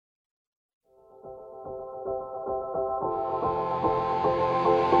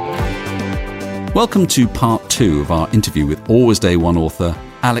Welcome to part 2 of our interview with Always Day One author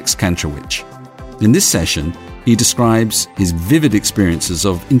Alex Kantrowitz. In this session, he describes his vivid experiences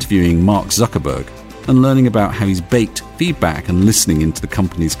of interviewing Mark Zuckerberg and learning about how he's baked feedback and listening into the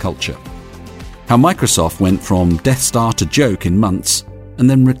company's culture. How Microsoft went from Death Star to joke in months and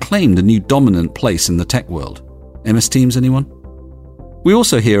then reclaimed a new dominant place in the tech world. MS Teams, anyone? We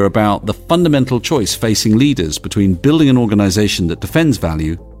also hear about the fundamental choice facing leaders between building an organization that defends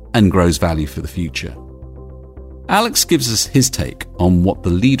value and grows value for the future. Alex gives us his take on what the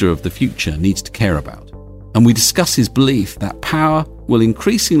leader of the future needs to care about, and we discuss his belief that power will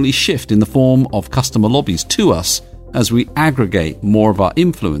increasingly shift in the form of customer lobbies to us as we aggregate more of our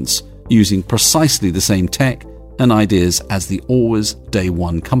influence using precisely the same tech and ideas as the Always Day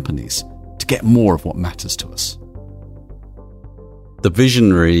One companies to get more of what matters to us. The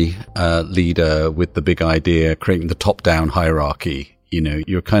visionary leader with the big idea, creating the top-down hierarchy,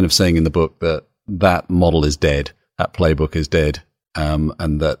 you're kind of saying in the book that that model is dead, that playbook is dead,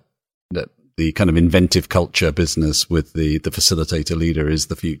 and that the kind of inventive culture business with the facilitator leader is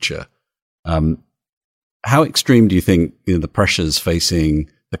the future. How extreme do you think the pressures facing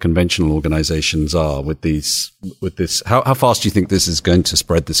the conventional organizations are with this? How fast do you think this is going to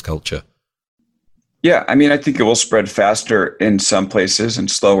spread, this culture? Yeah, I think it will spread faster in some places and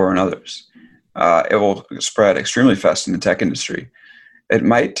slower in others. It will spread extremely fast in the tech industry. It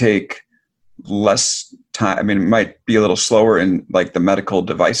might take less time. It might be a little slower in like the medical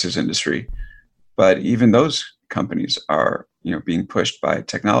devices industry, but even those companies are, being pushed by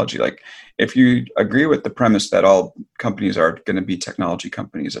technology. Like if you agree with the premise that all companies are going to be technology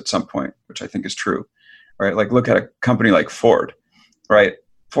companies at some point, which I think is true, right? Like look at a company like Ford, right?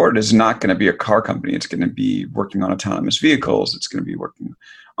 Ford is not going to be a car company. It's going to be working on autonomous vehicles. It's going to be working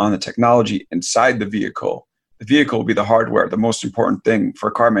on the technology inside the vehicle. The vehicle will be the hardware. The most important thing for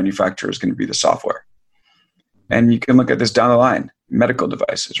a car manufacturer is going to be the software. And you can look at this down the line, medical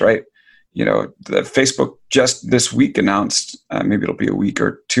devices, right? The Facebook just this week announced, maybe it'll be a week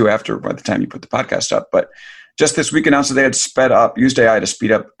or two after by the time you put the podcast up, but just this week announced that they had used AI to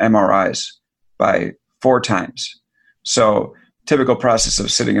speed up MRIs by 4 times. So typical process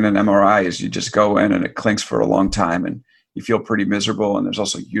of sitting in an MRI is you just go in and it clinks for a long time and you feel pretty miserable. And there's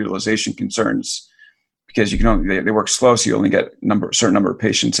also utilization concerns because they work slow, so you only get a certain number of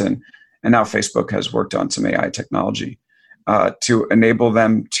patients in. And now Facebook has worked on some AI technology to enable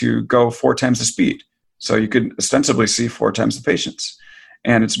them to go 4 times the speed. So you could ostensibly see 4 times the patients.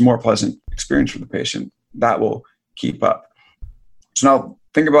 And it's a more pleasant experience for the patient. That will keep up. So now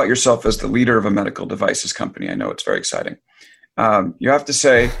think about yourself as the leader of a medical devices company. I know it's very exciting. You have to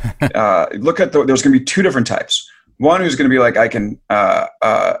say, look at there's going to be 2 different types. One who's going to be like, I can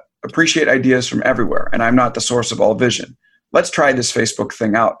appreciate ideas from everywhere, and I'm not the source of all vision. Let's try this Facebook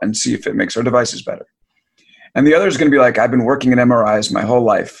thing out and see if it makes our devices better. And the other is going to be like, I've been working in MRIs my whole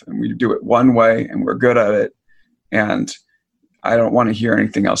life, and we do it one way, and we're good at it, and I don't want to hear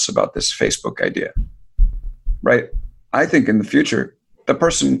anything else about this Facebook idea, right? I think in the future, the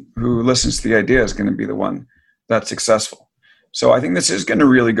person who listens to the idea is going to be the one that's successful. So I think this is going to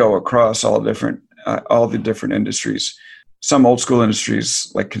really go across all the different industries. Some old school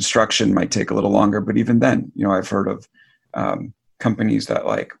industries like construction might take a little longer, but even then, I've heard of companies that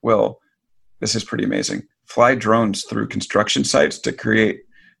this is pretty amazing, fly drones through construction sites to create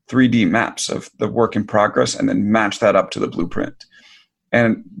 3D maps of the work in progress and then match that up to the blueprint.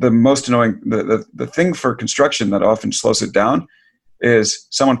 And the most annoying, the thing for construction that often slows it down is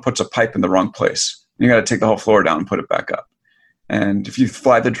someone puts a pipe in the wrong place. You got to take the whole floor down and put it back up. And if you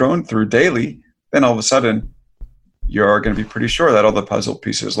fly the drone through daily, then all of a sudden you're going to be pretty sure that all the puzzle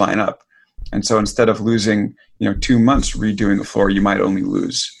pieces line up. And so instead of losing, 2 months redoing the floor, you might only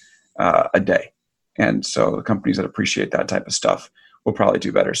lose a day. And so the companies that appreciate that type of stuff will probably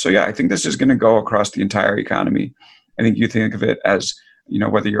do better. So yeah, I think this is going to go across the entire economy. I think you think of it as,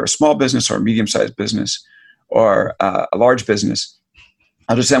 whether you're a small business or a medium-sized business or a large business.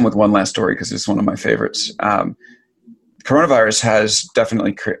 I'll just end with one last story because it's one of my favorites. Coronavirus has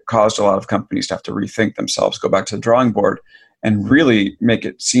definitely caused a lot of companies to have to rethink themselves, go back to the drawing board, and really make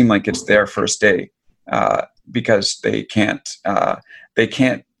it seem like it's their first day because they can't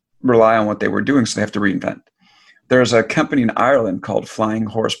rely on what they were doing, so they have to reinvent. There's a company in Ireland called Flying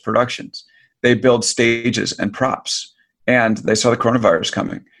Horse Productions. They build stages and props, and they saw the coronavirus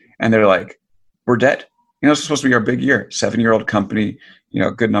coming, and they're like, "We're dead." It's supposed to be our big year. 7-year-old company, a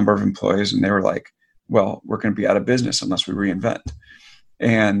good number of employees, and they were like, well, we're going to be out of business unless we reinvent.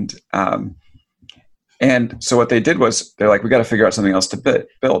 And so what they did was they're like, we got to figure out something else to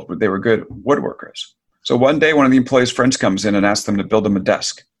build. They were good woodworkers. So one day, one of the employees' friends comes in and asks them to build him a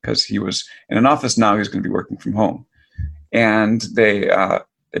desk because he was in an office now. He was going to be working from home, and they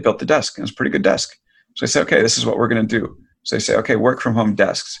built the desk. It was a pretty good desk. So I said, okay, this is what we're going to do. So they say, okay, work from home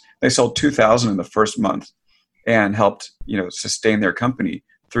desks. They sold 2,000 in the first month and helped, sustain their company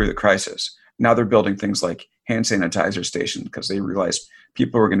through the crisis. Now they're building things like hand sanitizer stations because they realized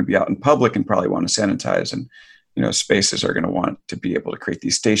people were going to be out in public and probably want to sanitize, and spaces are going to want to be able to create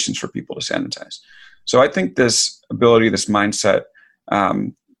these stations for people to sanitize. So I think this ability, this mindset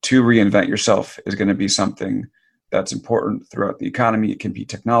to reinvent yourself is going to be something that's important throughout the economy. It can be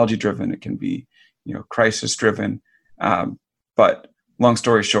technology driven. It can be, crisis driven. But long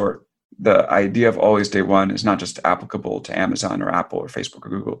story short, the idea of always day one is not just applicable to Amazon or Apple or Facebook or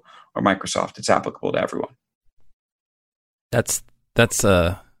Google or Microsoft. It's applicable to everyone. That's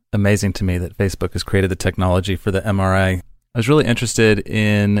amazing to me that Facebook has created the technology for the MRI. I was really interested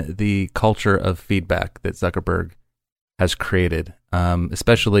in the culture of feedback that Zuckerberg has created,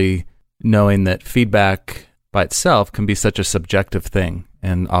 especially knowing that feedback by itself can be such a subjective thing.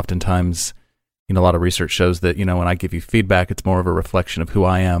 And oftentimes, a lot of research shows that, when I give you feedback, it's more of a reflection of who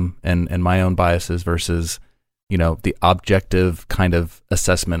I am and my own biases versus, the objective kind of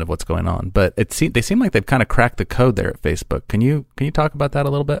assessment of what's going on. But they seem like they've kind of cracked the code there at Facebook. Can you talk about that a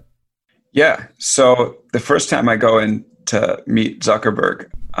little bit? Yeah. So the first time I go in to meet Zuckerberg,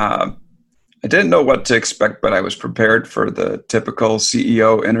 I didn't know what to expect, but I was prepared for the typical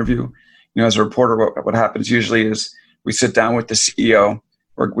CEO interview. As a reporter, what happens usually is we sit down with the CEO.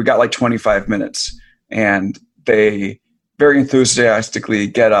 We got like 25 minutes, and they very enthusiastically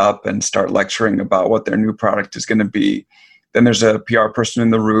get up and start lecturing about what their new product is going to be. Then there's a PR person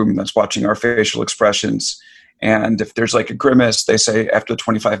in the room that's watching our facial expressions. And if there's like a grimace, they say after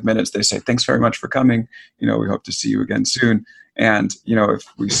 25 minutes, they say, thanks very much for coming. We hope to see you again soon. And, if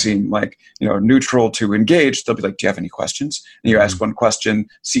we seem like, neutral to engage, they'll be like, do you have any questions? And you ask one question,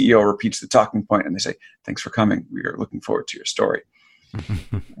 CEO repeats the talking point, and they say, thanks for coming. We are looking forward to your story.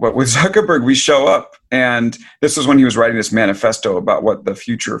 But with Zuckerberg, we show up, and this was when he was writing this manifesto about what the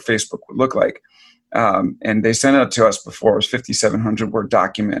future of Facebook would look like. And they sent it to us before. It was 5,700 word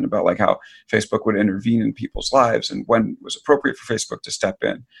document about like how Facebook would intervene in people's lives and when it was appropriate for Facebook to step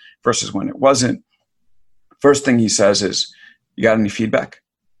in versus when it wasn't. First thing he says is, you got any feedback?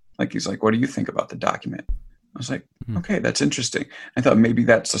 He's like, what do you think about the document? I was like, okay, that's interesting. I thought maybe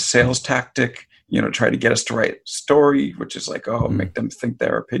that's a sales tactic, try to get us to write a story, which is like, make them think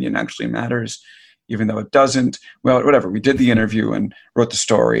their opinion actually matters, even though it doesn't. Well, whatever. We did the interview and wrote the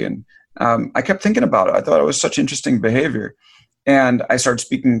story, and I kept thinking about it. I thought it was such interesting behavior. And I started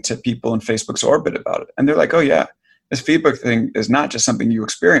speaking to people in Facebook's orbit about it. And they're like, oh yeah, this feedback thing is not just something you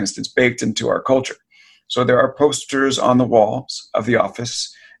experienced. It's baked into our culture. So there are posters on the walls of the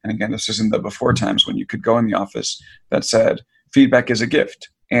office. And again, this is in the before times when you could go in the office that said, feedback is a gift.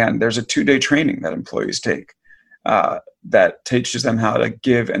 And there's a 2-day training that employees take that teaches them how to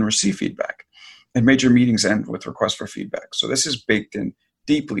give and receive feedback. And major meetings end with requests for feedback. So this is baked in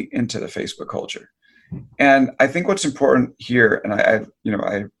deeply into the Facebook culture. And I think what's important here, and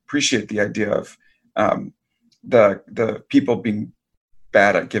I appreciate the idea of the people being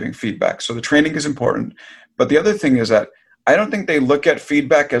bad at giving feedback. So the training is important. But the other thing is that I don't think they look at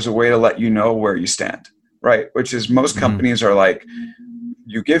feedback as a way to let you know where you stand, right? Which is most companies are like,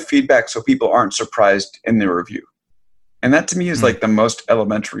 you give feedback so people aren't surprised in their review. And that to me is like the most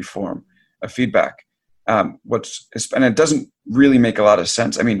elementary form of feedback. And it doesn't really make a lot of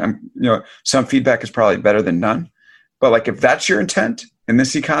sense. I mean, some feedback is probably better than none, but like if that's your intent in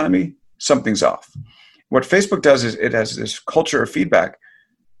this economy, something's off. What Facebook does is it has this culture of feedback.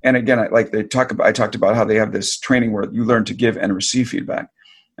 And again, I talked about how they have this training where you learn to give and receive feedback.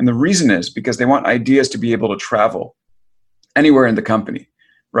 And the reason is because they want ideas to be able to travel anywhere in the company,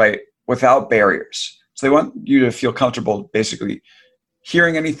 right? Without barriers. So they want you to feel comfortable basically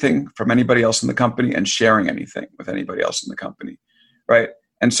hearing anything from anybody else in the company and sharing anything with anybody else in the company, right?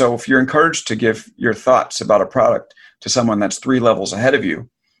 And so if you're encouraged to give your thoughts about a product to someone that's 3 levels ahead of you,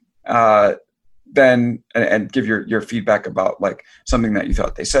 then and give your feedback about like something that you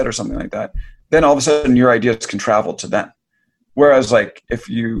thought they said or something like that, then all of a sudden your ideas can travel to them. Whereas like if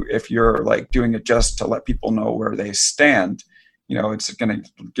you're like doing it just to let people know where they stand, it's going to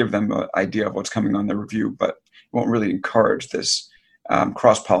give them an idea of what's coming on the review, but it won't really encourage this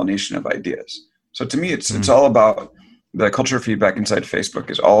cross-pollination of ideas. So to me, it's all about the culture of feedback inside Facebook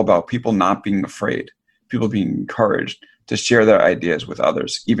is all about people not being afraid, people being encouraged to share their ideas with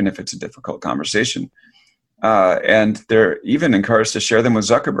others, even if it's a difficult conversation. And they're even encouraged to share them with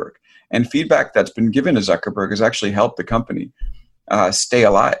Zuckerberg. And feedback that's been given to Zuckerberg has actually helped the company stay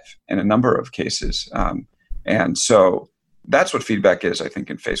alive in a number of cases. And so that's what feedback is, I think,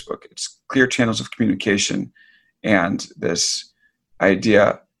 in Facebook. It's clear channels of communication and this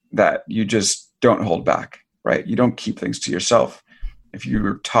idea that you just don't hold back, right? You don't keep things to yourself. If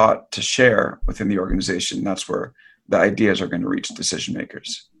you're taught to share within the organization, that's where the ideas are going to reach decision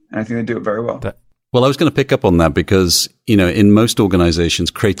makers. And I think they do it very well. Well, I was going to pick up on that because, in most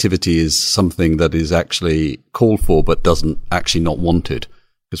organizations, creativity is something that is actually called for, but doesn't actually not wanted.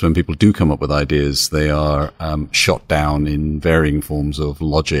 Because when people do come up with ideas, they are shot down in varying forms of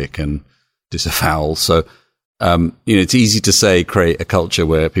logic and disavowal. So, it's easy to say create a culture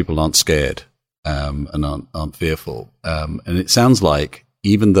where people aren't scared and aren't fearful. And it sounds like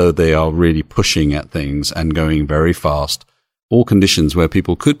even though they are really pushing at things and going very fast, all conditions where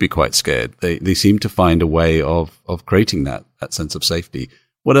people could be quite scared, they seem to find a way of creating that sense of safety.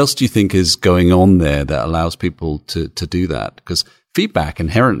 What else do you think is going on there that allows people to do that? Because feedback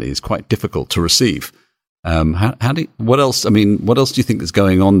inherently is quite difficult to receive. What else do you think is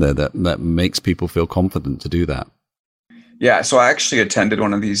going on there that makes people feel confident to do that? Yeah, so I actually attended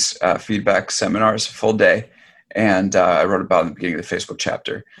one of these feedback seminars, a full day, and I wrote about it in the beginning of the Facebook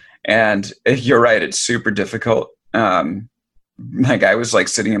chapter. And you're right, it's super difficult. I was like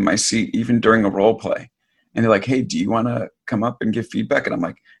sitting in my seat even during a role play, and they're like, "Hey, do you want to come up and give feedback?" And I'm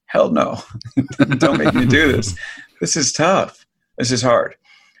like, "Hell no, don't make me do this. This is tough. This is hard."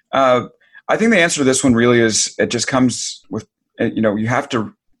 I think the answer to this one really is it just comes with, you have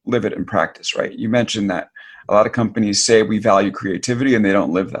to live it in practice, right? You mentioned that a lot of companies say we value creativity and they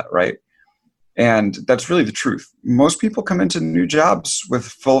don't live that, right? And that's really the truth. Most people come into new jobs with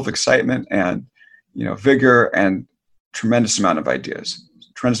full of excitement and, vigor and tremendous amount of ideas,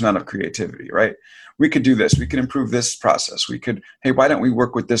 tremendous amount of creativity, right? We could do this. We could improve this process. Hey, why don't we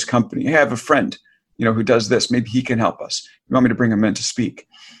work with this company? Hey, I have a friend, who does this. Maybe he can help us. You want me to bring him in to speak?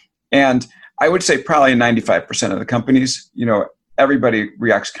 And I would say probably 95% of the companies, everybody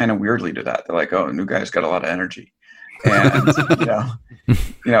reacts kind of weirdly to that. They're like, "Oh, new guy's got a lot of energy." And,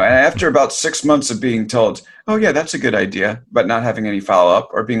 and after about 6 months of being told, "Oh yeah, that's a good idea," but not having any follow-up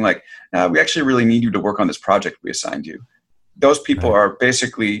or being like, "We actually really need you to work on this project we assigned you." Those people are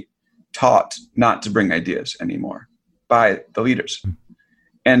basically taught not to bring ideas anymore by the leaders.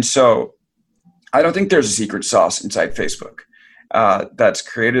 And so I don't think there's a secret sauce inside Facebook that's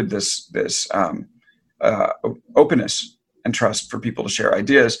created this openness and trust for people to share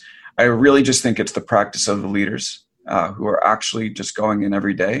ideas. I really just think it's the practice of the leaders who are actually just going in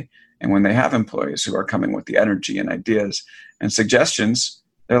every day. And when they have employees who are coming with the energy and ideas and suggestions,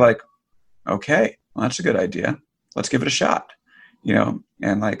 they're like, "Okay, well, that's a good idea. Let's give it a shot."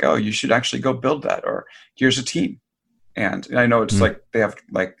 And like, "Oh, you should actually go build that," or "Here's a team." And I know it's like they have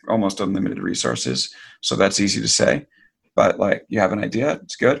like almost unlimited resources, so that's easy to say. But like, you have an idea,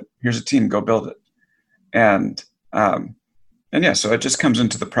 it's good. Here's a team, go build it. And yeah, so it just comes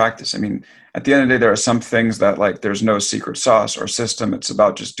into the practice. I mean, at the end of the day, there are some things that like there's no secret sauce or system. It's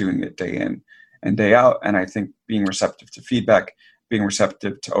about just doing it day in and day out. And I think being receptive to feedback, being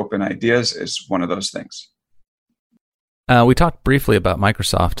receptive to open ideas is one of those things. We talked briefly about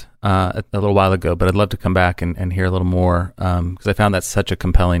Microsoft a little while ago, but I'd love to come back and hear a little more because I found that such a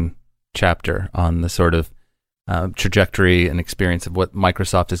compelling chapter on the sort of trajectory and experience of what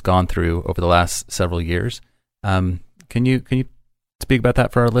Microsoft has gone through over the last several years. Can you speak about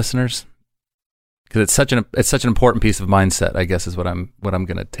that for our listeners? Because it's such an important piece of mindset, I guess, is what I'm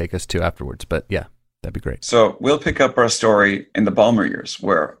going to take us to afterwards. But yeah, that'd be great. So we'll pick up our story in the Ballmer years,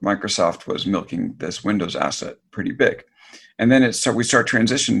 where Microsoft was milking this Windows asset pretty big, and then we start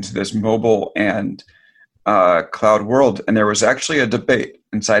transitioning to this mobile and cloud world. And there was actually a debate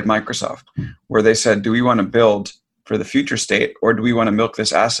inside Microsoft where they said, "Do we want to build for the future state, or do we want to milk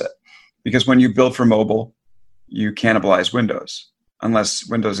this asset?" Because when you build for mobile, you cannibalize Windows, unless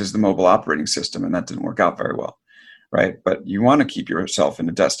Windows is the mobile operating system, and that didn't work out very well, right? But you want to keep yourself in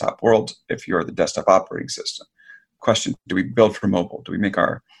the desktop world if you're the desktop operating system. Question, do we build for mobile? Do we make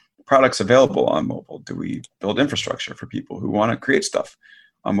our products available on mobile? Do we build infrastructure for people who want to create stuff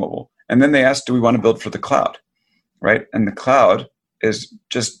on mobile? And then they asked, do we want to build for the cloud, right? And the cloud is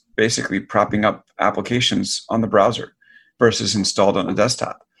just basically propping up applications on the browser versus installed on a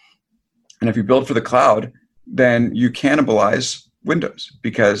desktop. And if you build for the cloud, then you cannibalize Windows,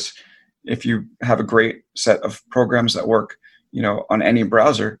 because if you have a great set of programs that work, on any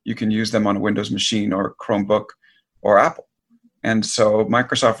browser, you can use them on a Windows machine or Chromebook or Apple. And so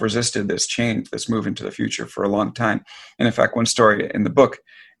Microsoft resisted this change, this move into the future for a long time. And in fact, one story in the book,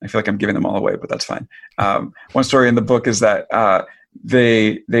 I feel like I'm giving them all away, but that's fine. One story in the book is that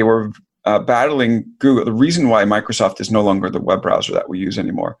they were battling Google. The reason why Microsoft is no longer the web browser that we use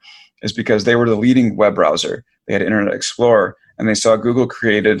anymore is because they were the leading web browser. They had Internet Explorer, and they saw Google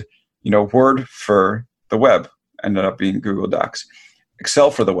created, Word for the web, ended up being Google Docs.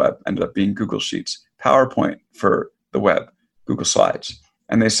 Excel for the web ended up being Google Sheets. PowerPoint for the web, Google Slides.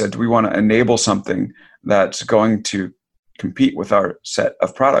 And they said, do we want to enable something that's going to compete with our set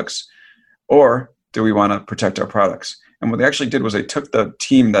of products, or do we want to protect our products? And what they actually did was they took the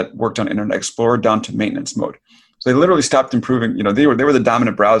team that worked on Internet Explorer down to maintenance mode. So they literally stopped improving. They were the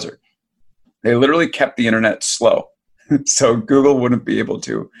dominant browser. They literally kept the internet slow, so Google wouldn't be able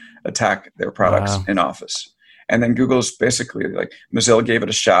to attack their products in Office. And then Google's basically like, Mozilla gave it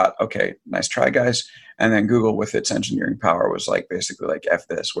a shot. Okay, nice try, guys. And then Google, with its engineering power, was like, basically like, F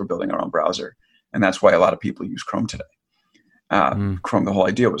this, we're building our own browser. And that's why a lot of people use Chrome today. Chrome, the whole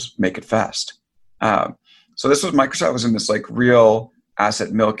idea was make it fast. So this was, Microsoft was in this like real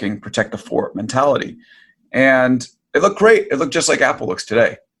asset milking, protect the fort mentality. And it looked great. It looked just like Apple looks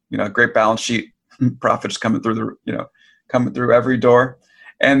today. Great balance sheet, profits coming through coming through every door.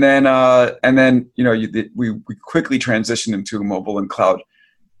 And then we quickly transitioned into a mobile and cloud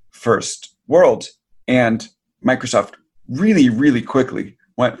first world. And Microsoft really, really quickly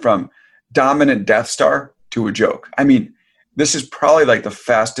went from dominant Death Star to a joke. I mean, this is probably like the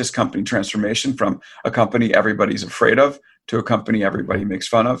fastest company transformation from a company everybody's afraid of to a company everybody makes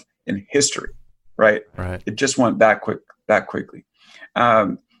fun of in history, right? Right. It just went that quickly.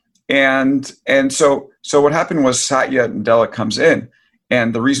 And so what happened was Satya Nadella comes in,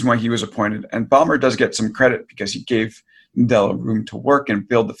 and the reason why he was appointed, and Ballmer does get some credit because he gave Nadella room to work and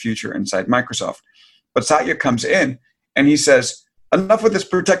build the future inside Microsoft. But Satya comes in and he says, enough with this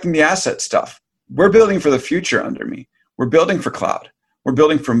protecting the asset stuff. We're building for the future under me. We're building for cloud. We're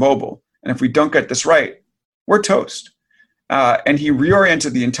building for mobile. And if we don't get this right, we're toast. And he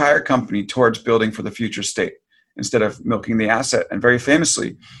reoriented the entire company towards building for the future state instead of milking the asset. And very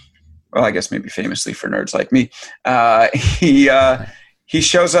famously, well, I guess maybe famously for nerds like me, he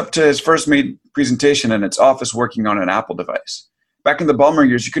shows up to his first made presentation in its office working on an Apple device. Back in the Ballmer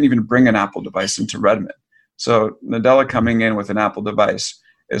years, you couldn't even bring an Apple device into Redmond. So Nadella coming in with an Apple device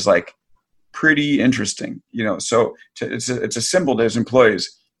is like pretty interesting, So it's a symbol to his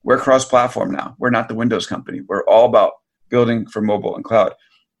employees. We're cross-platform now. We're not the Windows company. We're all about building for mobile and cloud.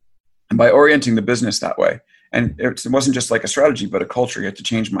 And by orienting the business that way, and it wasn't just like a strategy, but a culture. You had to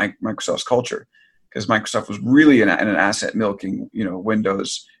change Microsoft's culture because Microsoft was really in an asset milking,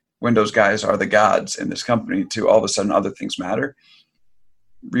 Windows guys are the gods in this company, to all of a sudden other things matter.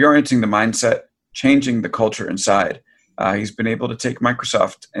 Reorienting the mindset, changing the culture inside. He's been able to take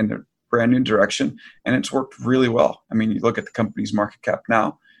Microsoft in a brand new direction, and it's worked really well. I mean, you look at the company's market cap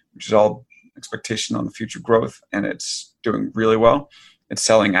now, which is all expectation on the future growth, and it's doing really well. It's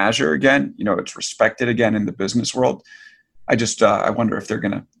selling Azure again. It's respected again in the business world. I wonder if they're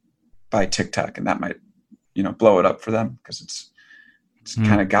going to buy TikTok, and that might, blow it up for them because it's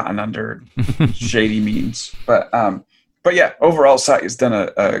kind of gotten under shady means. But yeah, overall, Satya's done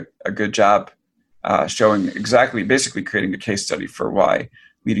a good job showing basically creating a case study for why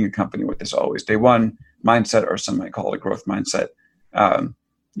leading a company with this always day one mindset, or some might call it a growth mindset,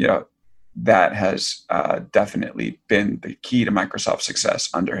 that has definitely been the key to Microsoft's success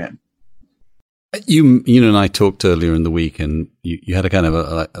under him. You and I talked earlier in the week, and you had a kind of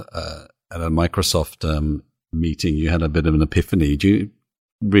at a Microsoft meeting, you had a bit of an epiphany. Do you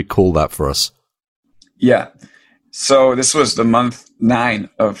recall that for us? Yeah. So this was the month 9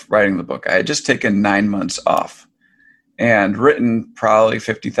 of writing the book. I had just taken 9 months off and written probably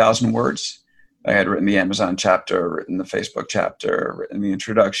 50,000 words. I had written the Amazon chapter, written the Facebook chapter, written the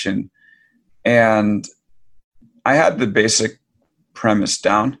introduction. And I had the basic premise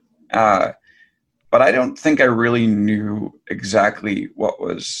down, but I don't think I really knew exactly what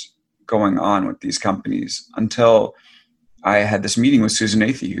was going on with these companies until I had this meeting with Susan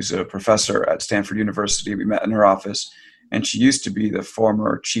Athey, who's a professor at Stanford University. We met in her office, and she used to be the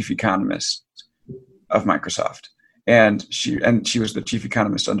former chief economist of Microsoft. And she was the chief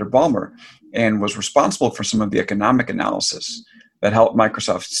economist under Ballmer and was responsible for some of the economic analysis that helped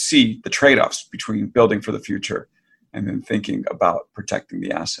Microsoft see the trade-offs between building for the future and then thinking about protecting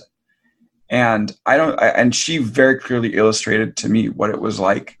the asset. And and she very clearly illustrated to me what it was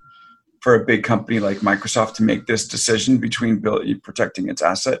like for a big company like Microsoft to make this decision between protecting its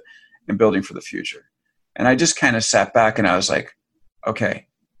asset and building for the future. And I just kind of sat back and I was like, okay,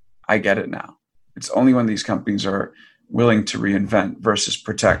 I get it now. It's only when these companies are willing to reinvent versus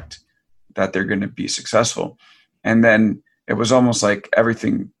protect that they're going to be successful. And then it was almost like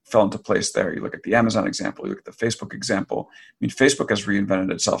everything fell into place there. You look at the Amazon example, you look at the Facebook example. I mean, Facebook has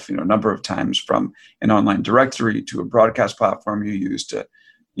reinvented itself, a number of times, from an online directory to a broadcast platform you use to,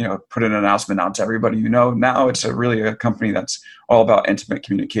 put an announcement out to everybody you know. Now it's really a company that's all about intimate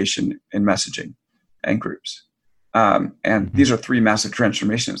communication and messaging and groups. And these are three massive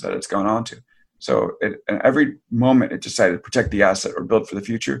transformations that it's gone on to. So at every moment it decided to protect the asset or build for the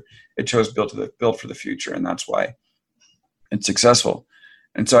future, it chose build for the future. And that's why it's successful.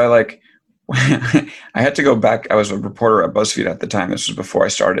 And so I had to go back. I was a reporter at BuzzFeed at the time. This was before I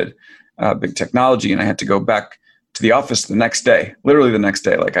started Big Technology. And I had to go back to the office the next day, literally the next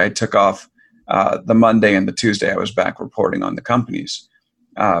day. Like I took off the Monday and the Tuesday. I was back reporting on the companies,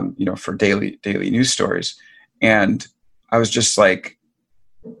 for daily news stories. And I was just like,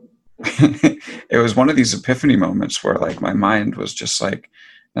 it was one of these epiphany moments where like my mind was just like,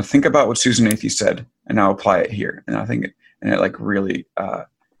 now think about what Susan Athey said and now apply it here. And I think it like really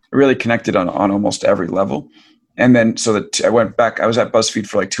connected on almost every level. And then I went back, I was at BuzzFeed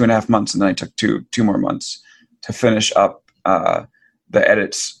for like 2.5 months, and then I took two more months to finish up the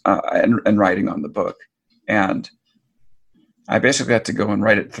edits and writing on the book. And I basically had to go and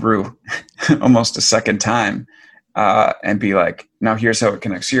write it through almost a second time and be like, now here's how it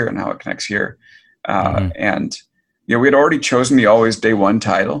connects here and how it connects here. And, we had already chosen the Always Day One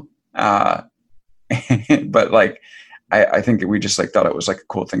title. But like, I think we just like thought it was like a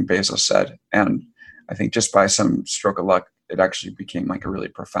cool thing Bezos said. And I think just by some stroke of luck, it actually became like a really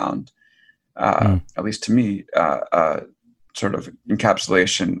profound, at least to me, sort of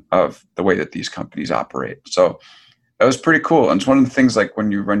encapsulation of the way that these companies operate. So it was pretty cool. And it's one of the things like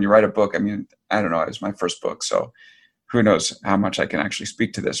when you write a book, I mean, I don't know, it was my first book, so who knows how much I can actually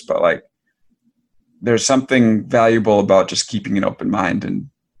speak to this, but like there's something valuable about just keeping an open mind and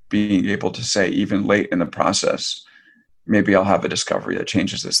being able to say, even late in the process, maybe I'll have a discovery that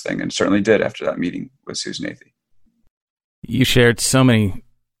changes this thing. And certainly did after that meeting with Susan Athey. You shared so many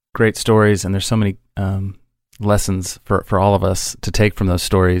great stories, and there's so many lessons for all of us to take from those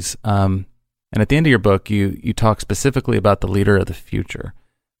stories. And at the end of your book, you talk specifically about the leader of the future.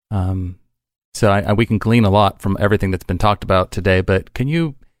 So we can glean a lot from everything that's been talked about today, but can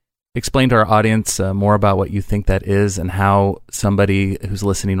you explain to our audience more about what you think that is and how somebody who's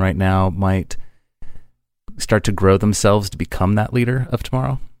listening right now might start to grow themselves to become that leader of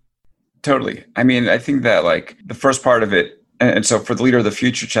tomorrow? Totally. I mean, I think that like the first part of it, and so for the leader of the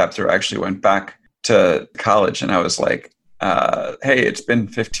future chapter, I actually went back to college and I was like, hey, it's been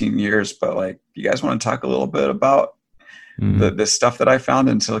 15 years, but like, you guys want to talk a little bit about the stuff that I found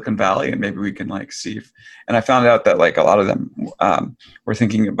in Silicon Valley, and maybe we can like see if, and I found out that like a lot of them were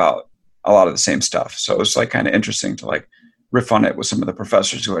thinking about a lot of the same stuff. So it was like kind of interesting to like riff on it with some of the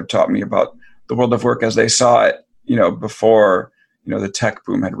professors who had taught me about the world of work as they saw it, before, the tech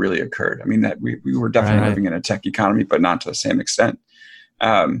boom had really occurred. I mean, that we were definitely living in a tech economy, but not to the same extent.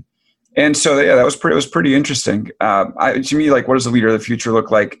 And so, yeah, it was pretty interesting. To me, like, what does the leader of the future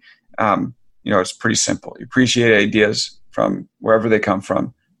look like? It's pretty simple. You appreciate ideas from wherever they come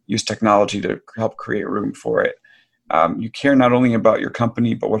from, use technology to help create room for it. You care not only about your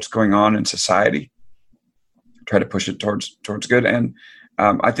company, but what's going on in society. Try to push it towards good. And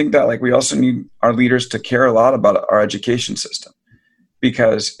I think that like we also need our leaders to care a lot about our education system,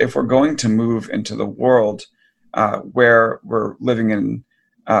 because if we're going to move into the world where we're living in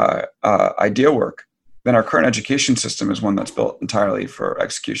idea work, then our current education system is one that's built entirely for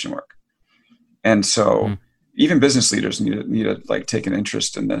execution work. And so even business leaders need to like take an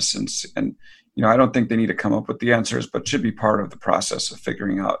interest in this. And I don't think they need to come up with the answers, but should be part of the process of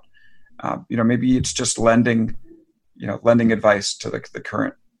figuring out, maybe it's just lending advice to the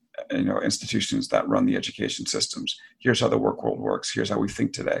current, institutions that run the education systems. Here's how the work world works. Here's how we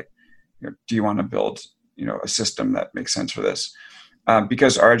think today. Do you want to build, a system that makes sense for this?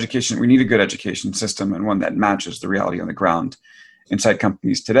 Because we need a good education system and one that matches the reality on the ground inside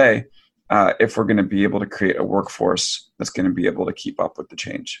companies today, if we're going to be able to create a workforce that's going to be able to keep up with the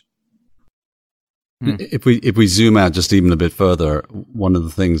change. If we zoom out just even a bit further, one of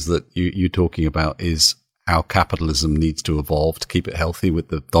the things that you're talking about is how capitalism needs to evolve to keep it healthy with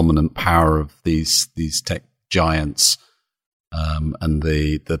the dominant power of these tech giants, and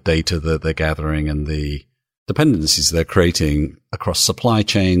the data that they're gathering and the dependencies they're creating across supply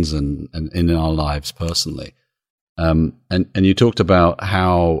chains and in our lives personally. And you talked about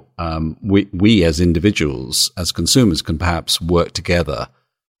how we as individuals, as consumers, can perhaps work together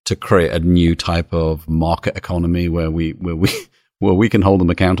to create a new type of market economy where we can hold them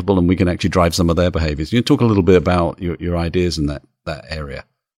accountable and we can actually drive some of their behaviors. You talk a little bit about your ideas in that area.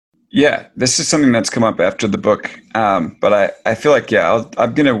 Yeah, this is something that's come up after the book, but I feel like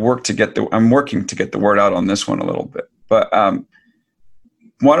I'm going to work to I'm working to get the word out on this one a little bit. But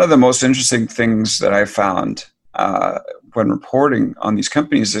one of the most interesting things that I found when reporting on these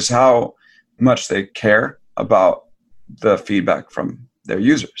companies is how much they care about the feedback from their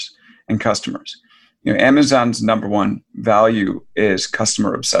users and customers. Amazon's number one value is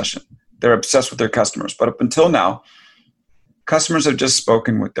customer obsession. They're obsessed with their customers, but up until now, customers have just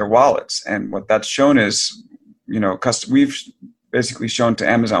spoken with their wallets, and what that's shown is, we've basically shown to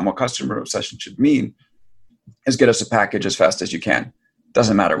Amazon what customer obsession should mean is get us a package as fast as you can.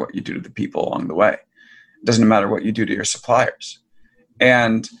 Doesn't matter what you do to the people along the way. It doesn't matter what you do to your suppliers.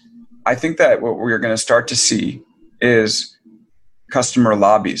 And I think that what we're going to start to see is customer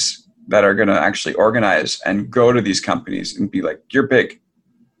lobbies that are going to actually organize and go to these companies and be like, you're big.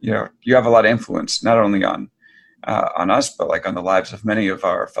 You have a lot of influence, not only on us, but like on the lives of many of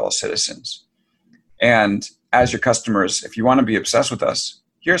our fellow citizens. And as your customers, if you want to be obsessed with us,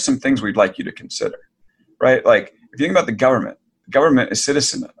 here are some things we'd like you to consider, right? Like if you think about the government is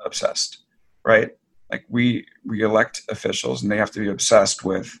citizen obsessed, right? Like we elect officials and they have to be obsessed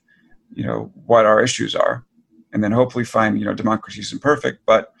with, what our issues are, and then hopefully find, democracy isn't perfect,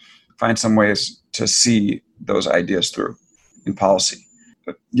 but find some ways to see those ideas through in policy.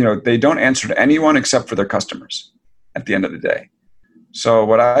 But, they don't answer to anyone except for their customers at the end of the day. So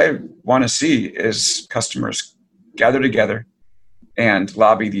what I want to see is customers gather together and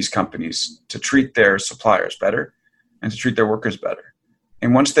lobby these companies to treat their suppliers better and to treat their workers better.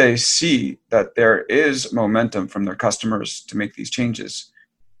 And once they see that there is momentum from their customers to make these changes,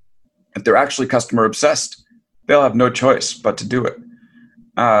 if they're actually customer obsessed, they'll have no choice but to do it.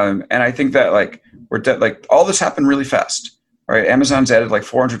 And I think that all this happened really fast. Right? Amazon's added like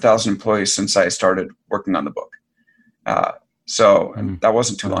 400,000 employees since I started working on the book. That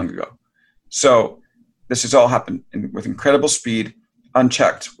wasn't too long ago. So this has all happened with incredible speed,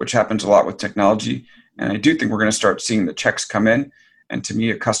 unchecked, which happens a lot with technology. And I do think we're going to start seeing the checks come in. And to me,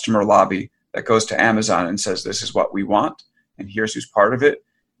 a customer lobby that goes to Amazon and says, this is what we want, and here's who's part of it,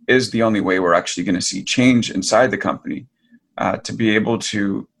 is the only way we're actually going to see change inside the company to be able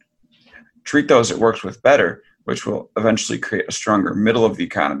to treat those it works with better, which will eventually create a stronger middle of the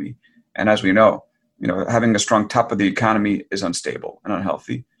economy. And as we know, having a strong top of the economy is unstable and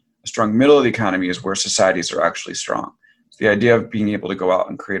unhealthy. A strong middle of the economy is where societies are actually strong. It's the idea of being able to go out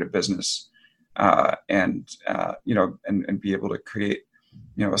and create a business and be able to create,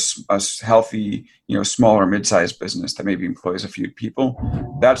 a healthy, small or mid-sized business that maybe employs a few people.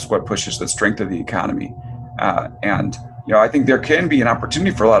 That's what pushes the strength of the economy. I think there can be an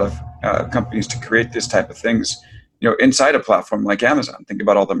opportunity for a lot of companies to create this type of things, inside a platform like Amazon. Think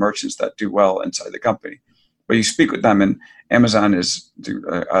about all the merchants that do well inside the company. But you speak with them, and Amazon is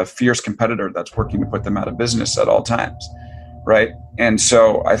a fierce competitor that's working to put them out of business at all times, right? And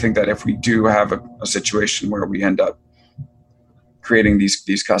so I think that if we do have a situation where we end up creating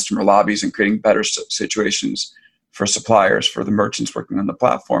these customer lobbies and creating better situations for suppliers, for the merchants working on the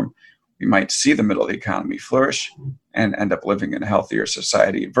platform, we might see the middle of the economy flourish and end up living in a healthier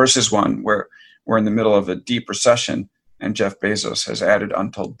society versus one where we're in the middle of a deep recession and Jeff Bezos has added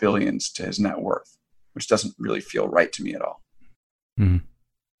untold billions to his net worth, which doesn't really feel right to me at all. Mm.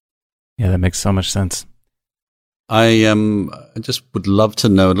 Yeah, that makes so much sense. I just would love to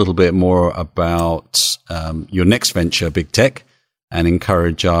know a little bit more about your next venture, Big Tech, and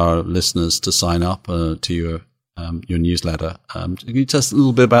encourage our listeners to sign up to your newsletter. Can you tell us a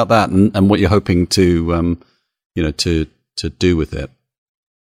little bit about that and what you're hoping to do with it?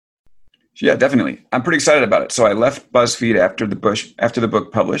 Yeah, definitely. I'm pretty excited about it. So I left BuzzFeed after the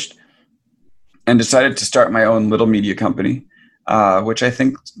book published and decided to start my own little media company, which I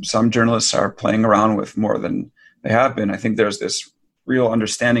think some journalists are playing around with more than they have been. I think there's this real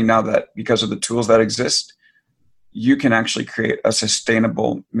understanding now that because of the tools that exist, you can actually create a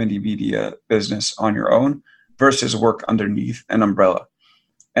sustainable mini media business on your own versus work underneath an umbrella.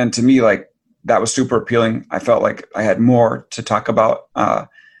 And to me, that was super appealing. I felt like I had more to talk about,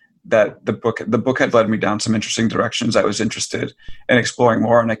 that the book had led me down some interesting directions. I was interested in exploring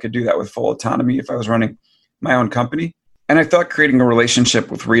more, and I could do that with full autonomy if I was running my own company. And I thought creating a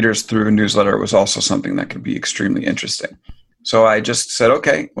relationship with readers through a newsletter was also something that could be extremely interesting. So I just said,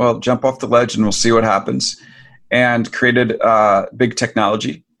 okay, well, jump off the ledge and we'll see what happens, and created Big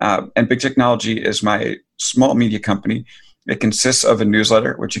Technology. And Big Technology is my small media company. It consists of a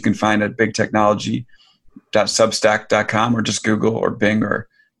newsletter, which you can find at bigtechnology.substack.com, or just Google or Bing or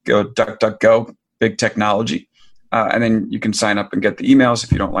go DuckDuckGo, Big Technology. And then you can sign up and get the emails.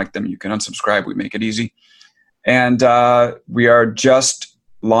 If you don't like them, you can unsubscribe. We make it easy. And we are just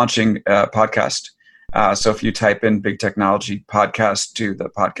launching a podcast. So if you type in Big Technology Podcast to the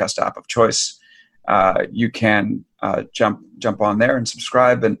podcast app of choice, you can jump on there and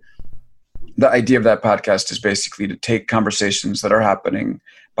subscribe. And the idea of that podcast is basically to take conversations that are happening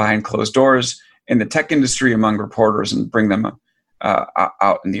behind closed doors in the tech industry among reporters and bring them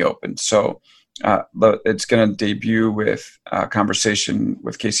out in the open. So it's going to debut with a conversation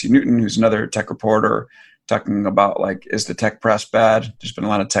with Casey Newton, who's another tech reporter, talking about, like, is the tech press bad? There's been a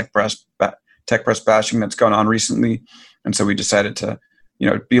lot of tech press bashing that's gone on recently. And so we decided to,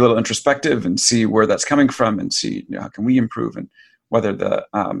 be a little introspective and see where that's coming from and see, how can we improve and whether the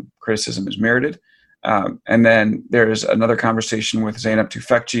criticism is merited. And then there's another conversation with Zeynep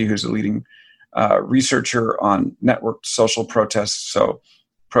Tufekci, who's a leading researcher on networked social protests. So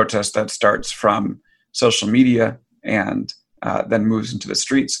protest that starts from social media and then moves into the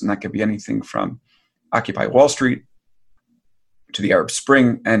streets. And that could be anything from Occupy Wall Street to the Arab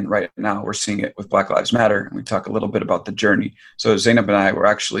Spring. And right now we're seeing it with Black Lives Matter. And we talk a little bit about the journey. So Zeynep and I were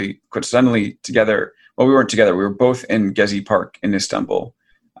actually coincidentally together. Well, we weren't together. We were both in Gezi Park in Istanbul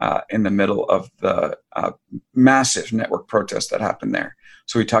in the middle of the massive network protests that happened there.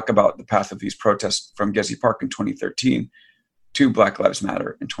 So we talk about the path of these protests from Gezi Park in 2013 to Black Lives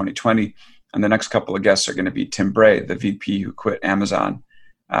Matter in 2020. And the next couple of guests are going to be Tim Bray, the VP who quit Amazon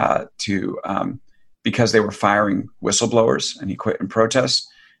because they were firing whistleblowers, and he quit in protest.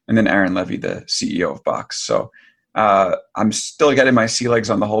 And then Aaron Levy, the CEO of Box. So I'm still getting my sea legs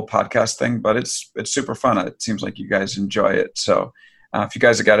on the whole podcast thing, but it's super fun. It seems like you guys enjoy it. So if you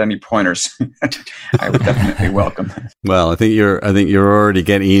guys have got any pointers, I would definitely welcome them. Well, I think you're already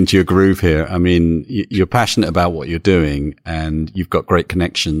getting into your groove here. I mean, you're passionate about what you're doing, and you've got great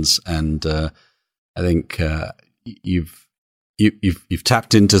connections. And I think you've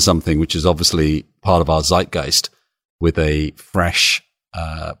tapped into something which is obviously part of our zeitgeist with a fresh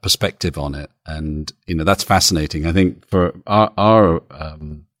perspective on it. And, that's fascinating. I think for our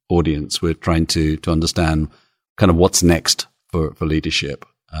audience, we're trying to understand kind of what's next for leadership.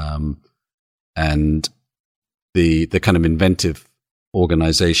 And the kind of inventive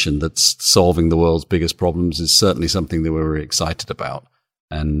organization that's solving the world's biggest problems is certainly something that we're really excited about.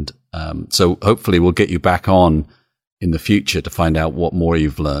 And so hopefully we'll get you back on in the future to find out what more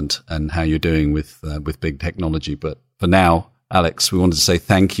you've learned and how you're doing with big technology. But for now, Alex, we wanted to say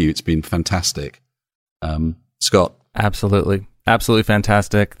thank you. It's been fantastic. Scott? Absolutely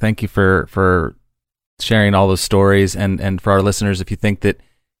fantastic. Thank you for sharing all those stories. And for our listeners, if you think that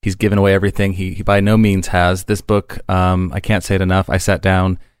he's given away everything, he by no means has. This book, I can't say it enough. I sat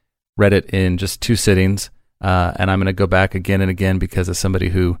down, read it in just 2 sittings, and I'm going to go back again and again because as somebody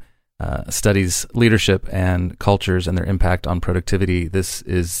who studies leadership and cultures and their impact on productivity, this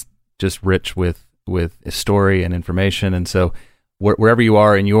is just rich with story and information. And so wherever you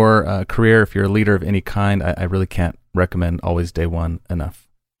are in your career, if you're a leader of any kind, I really can't recommend Always Day One enough.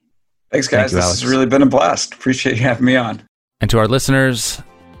 Thanks, guys. This has really been a blast. Appreciate you having me on. And to our listeners,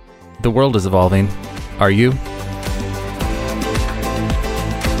 the world is evolving. Are you?